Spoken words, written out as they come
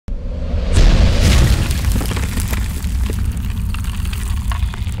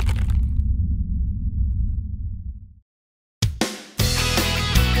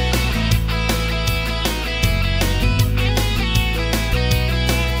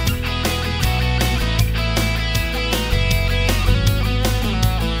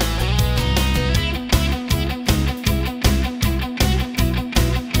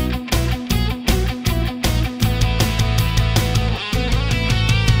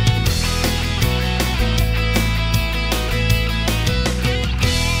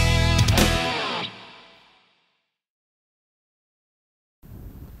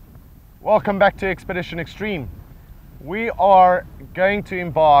Welcome back to Expedition Extreme. We are going to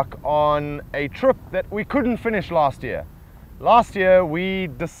embark on a trip that we couldn't finish last year. Last year we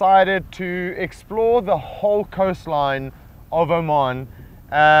decided to explore the whole coastline of Oman,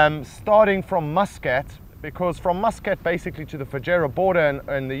 starting from Muscat, because from Muscat basically to the Fujairah border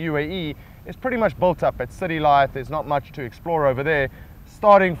and the UAE is pretty much built up. It's city life, there's not much to explore over there.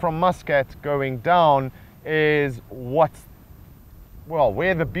 Starting from Muscat going down is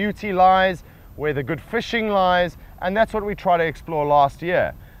where the beauty lies, where the good fishing lies, and that's what we tried to explore last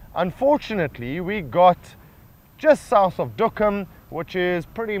year. Unfortunately, we got just south of Duqm, which is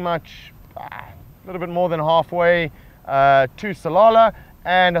pretty much a little bit more than halfway to Salalah,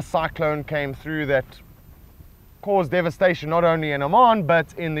 and a cyclone came through that caused devastation not only in Oman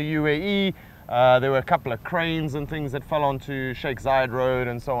but in the UAE. There were a couple of cranes and things that fell onto Sheikh Zayed Road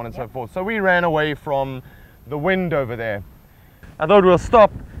and so on and so forth. So we ran away from the wind over there. I thought we'll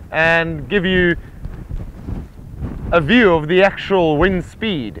stop and give you a view of the actual wind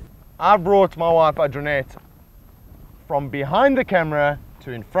speed. I brought my wife Adronette from behind the camera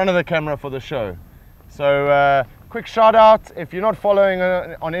to in front of the camera for the show. So quick shout out, if you're not following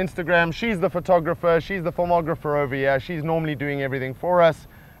her on Instagram, she's the photographer, she's the filmographer over here. She's normally doing everything for us.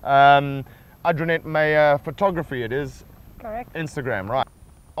 Adronette Meyer Photography, it is. Correct. Instagram, right.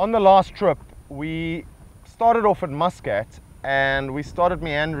 On the last trip, we started off at Muscat and we started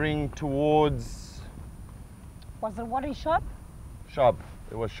meandering towards... Was it Wadi Shab? Shab,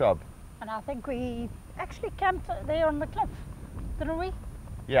 it was Shab. And I think we actually camped there on the cliff, didn't we?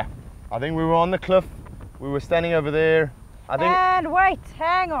 Yeah, I think we were on the cliff. We were standing over there. And wait,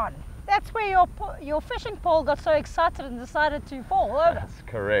 hang on. That's where your fishing pole got so excited and decided to fall over. That's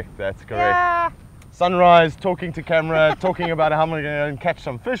correct, that's correct. Yeah. Sunrise, talking to camera, talking about how I'm going to go and catch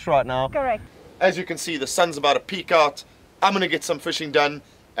some fish right now. Correct. As you can see, the sun's about to peek out. I'm going to get some fishing done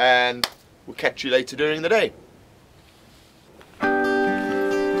and we'll catch you later during the day.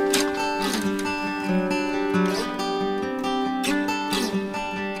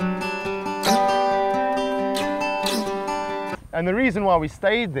 And the reason why we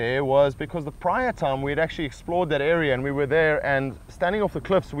stayed there was because the prior time we had actually explored that area and we were there, and standing off the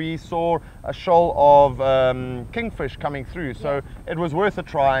cliffs we saw a shoal of kingfish coming through, so it was worth a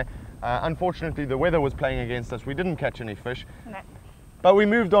try. Unfortunately the weather was playing against us, we didn't catch any fish. No. But we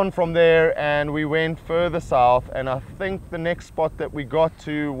moved on from there and we went further south, and I think the next spot that we got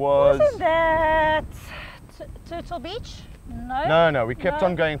to was... Wasn't that Turtle Beach? No, we kept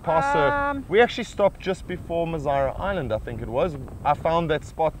on going past. We actually stopped just before Mazara Island, I think it was. I found that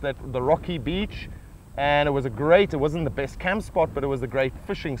spot, the rocky beach, and it was it wasn't the best camp spot, but it was a great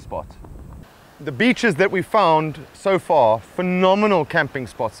fishing spot. The beaches that we found so far, phenomenal camping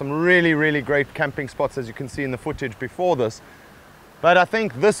spots, some really, really great camping spots, as you can see in the footage before this. But I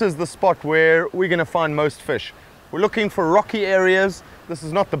think this is the spot where we're going to find most fish. We're looking for rocky areas. This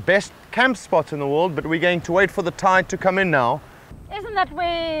is not the best camp spot in the world, but we're going to wait for the tide to come in now. Isn't that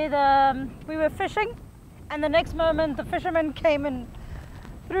where we were fishing, and the next moment the fishermen came and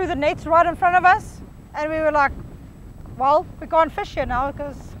threw the nets right in front of us, and we were like, well, we can't fish here now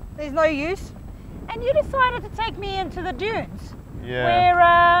because there's no use. And you decided to take me into the dunes,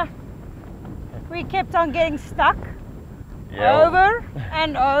 where we kept on getting stuck over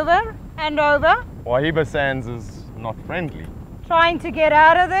and over and over. Wahiba Sands is not friendly. Trying to get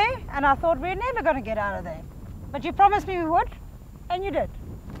out of there, and I thought we're never going to get out of there. But you promised me we would, and you did.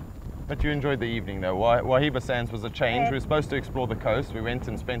 But you enjoyed the evening though. Wahiba Sands was a change. We were supposed to explore the coast. We went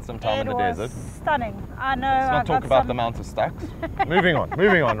and spent some time in the desert. It was stunning. I know. Let's not talk about the amount of stacks. moving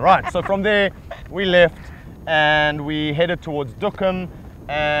on. Right, so from there we left and we headed towards Duqm,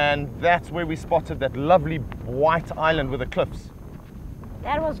 and that's where we spotted that lovely white island with the cliffs.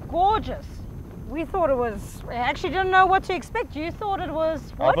 That was gorgeous. We thought it was, we actually didn't know what to expect. You thought it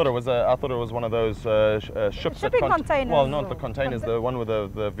was what? I thought it was one of those ships. Shipping containers. Well, not the containers, the one with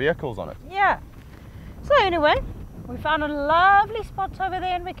the vehicles on it. Yeah. So anyway, we found a lovely spot over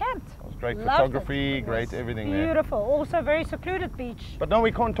there and we camped. It was great photography, great everything there. Beautiful. Also very secluded beach. But no,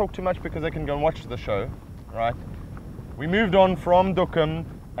 we can't talk too much because they can go and watch the show, right? We moved on from Duqm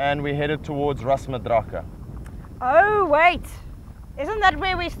and we headed towards Ras Madraka. Oh wait. Isn't that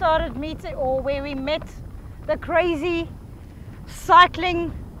where we started meeting, or where we met the crazy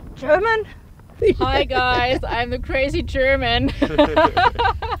cycling German? Hi guys, I'm the crazy German.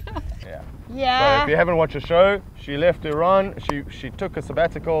 Yeah. So if you haven't watched the show, she left Iran, she took a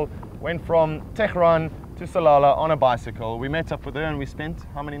sabbatical, went from Tehran to Salalah on a bicycle. We met up with her and we spent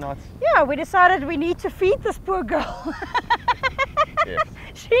how many nights? Yeah, we decided we need to feed this poor girl. Yes.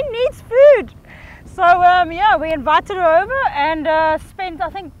 She needs food. So yeah, we invited her over and spent I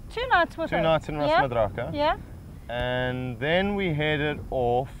think 2 nights with her. 2 nights in Ras Yeah. Madraka. Yeah. And then we headed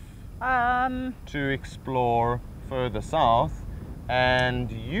off to explore further south,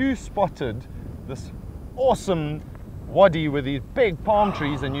 and you spotted this awesome wadi with these big palm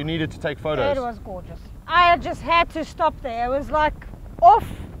trees, and you needed to take photos. It was gorgeous. I just had to stop there. It was like off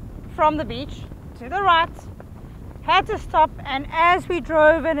from the beach to the right. Had to stop, and as we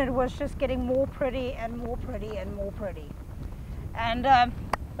drove in, it was just getting more pretty and more pretty and more pretty.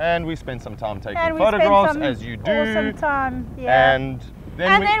 And we spent some time taking and we photographs, spent some as you do. Awesome time, yeah. And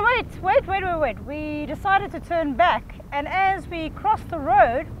then wait. We decided to turn back, and as we crossed the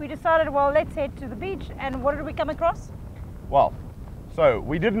road, we decided, well, let's head to the beach. And what did we come across? Well, so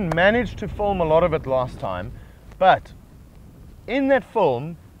we didn't manage to film a lot of it last time, but in that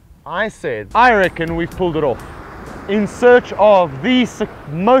film, I said, I reckon we've pulled it off. In search of the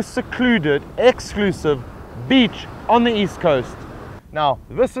most secluded, exclusive beach on the East Coast. Now,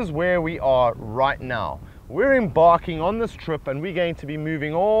 this is where we are right now. We're embarking on this trip, and we're going to be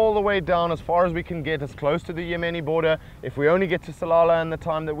moving all the way down as far as we can get, as close to the Yemeni border, if we only get to Salalah in the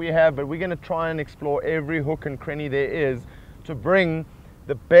time that we have, but we're going to try and explore every hook and cranny there is to bring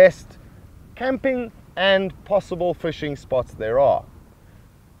the best camping and possible fishing spots there are.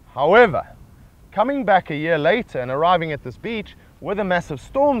 However, coming back a year later and arriving at this beach with the massive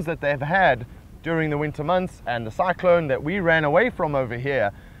storms that they've had during the winter months and the cyclone that we ran away from over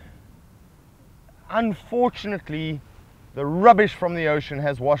here, unfortunately, the rubbish from the ocean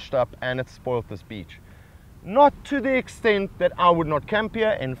has washed up and it's spoiled this beach. Not to the extent that I would not camp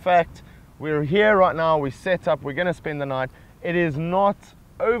here. In fact, we're here right now, we're set up, we're going to spend the night. It is not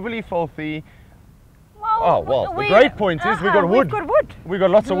overly filthy. Well, the great point is we got wood. We've got wood. We got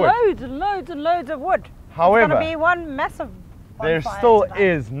lots of wood. Loads and loads and loads of wood. However, it's going to be one massive there bonfire still tonight.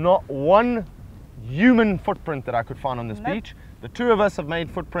 is not one human footprint that I could find on this beach. The two of us have made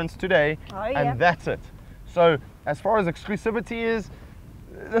footprints today, and that's it. So as far as exclusivity is,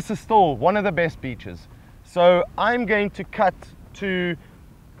 this is still one of the best beaches. So I'm going to cut to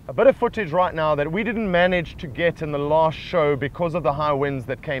a bit of footage right now that we didn't manage to get in the last show because of the high winds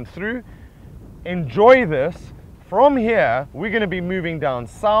that came through. Enjoy this. From here, we're going to be moving down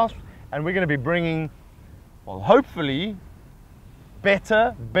south, and we're going to be bringing, well, hopefully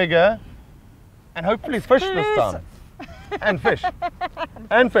better, bigger, and hopefully fish this time. And fish.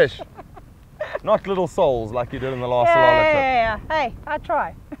 And fish. Not little souls like you did in the last Salalah trip. Yeah. Hey, I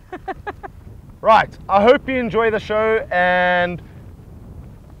try. Right. I hope you enjoy the show and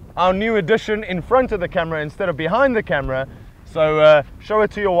our new addition in front of the camera instead of behind the camera. So show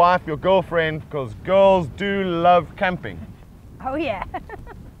it to your wife, your girlfriend, because girls do love camping. Oh yeah.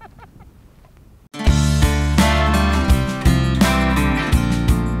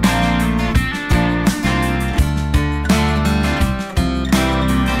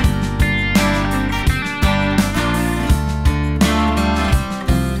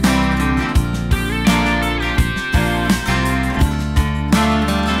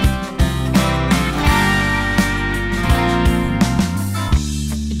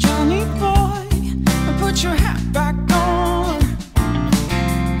 Johnny boy, put your hat back on.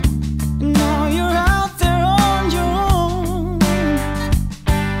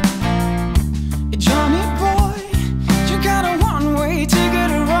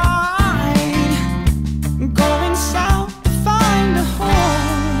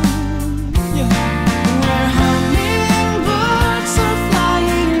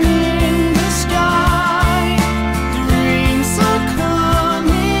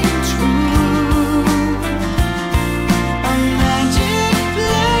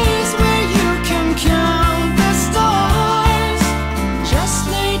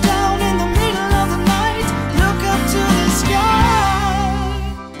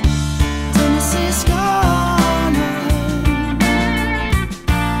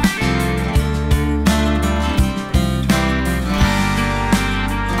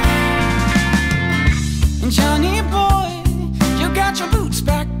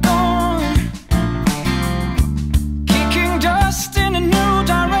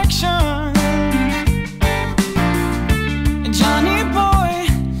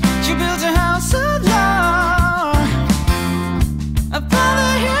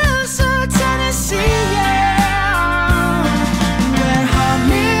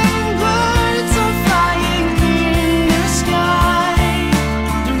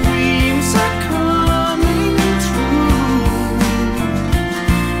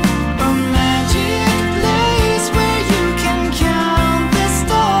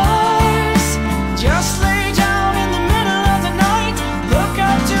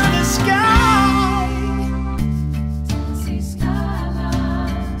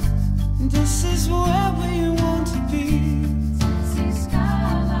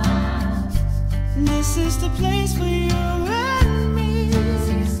 This is the place for you and me.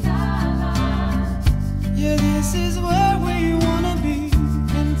 Yeah, this is where we wanna be.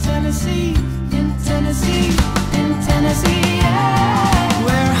 In Tennessee, in Tennessee, in Tennessee, yeah.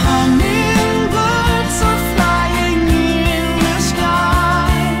 Where hummingbirds are flying in the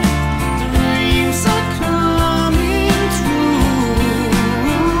sky. Dreams are coming true.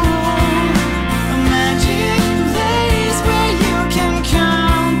 A magic place where you can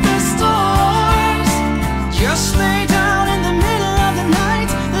count the stars. Just lay down in the middle of the night,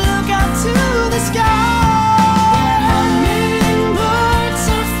 look out to the sky. Hummingbirds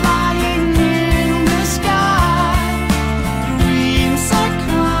are flying in the sky. Dreams are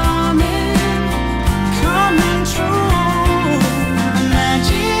coming true. A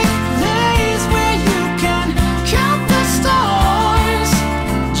magic place where you can count the stars.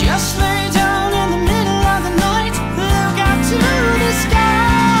 Just lay down in the middle of the night, look out to the sky.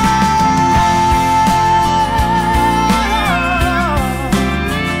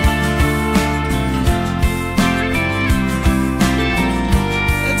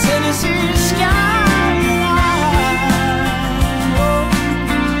 The Tennessee skyline.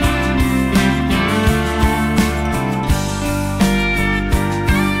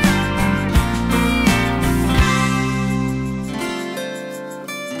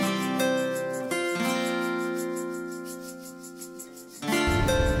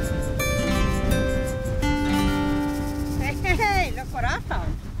 Hey, look what I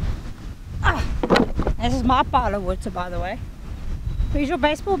found. Ah, this is my pile of water, by the way. Where's your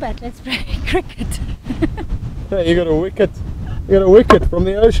baseball bat? Let's play cricket. Hey, you got a wicket. You got a wicket from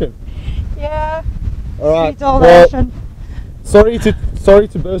the ocean. Yeah, All right. sweet old Well, ocean. sorry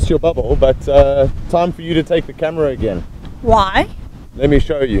to burst your bubble, but time for you to take the camera again. Why? Let me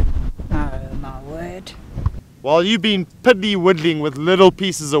show you. Oh my word. While you've been piddly whittling with little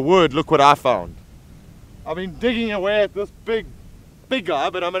pieces of wood, look what I found. I've been digging away at this big guy,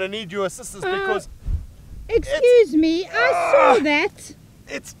 but I'm going to need your assistance because Excuse me, I saw that.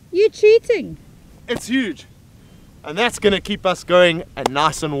 it's You cheating. huge. And that's going to keep us going and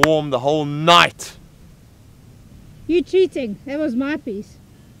nice and warm the whole night. You cheating. That was my piece.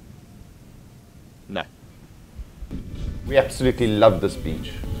 No. We absolutely love this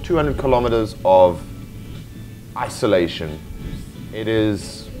beach. 200 kilometers of isolation. It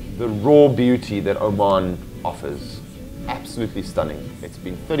is the raw beauty that Oman offers. Absolutely stunning. It's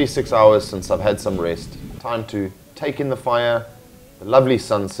been 36 hours since I've had some rest. Time to take in the fire, the lovely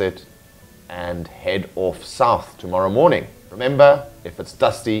sunset, and head off south tomorrow morning. Remember, if it's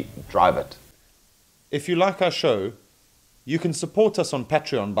dusty, drive it. If you like our show, you can support us on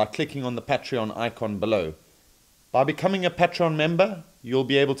Patreon by clicking on the Patreon icon below. By becoming a Patreon member, you'll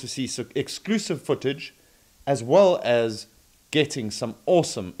be able to see exclusive footage as well as getting some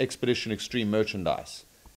awesome Expedition Extreme merchandise.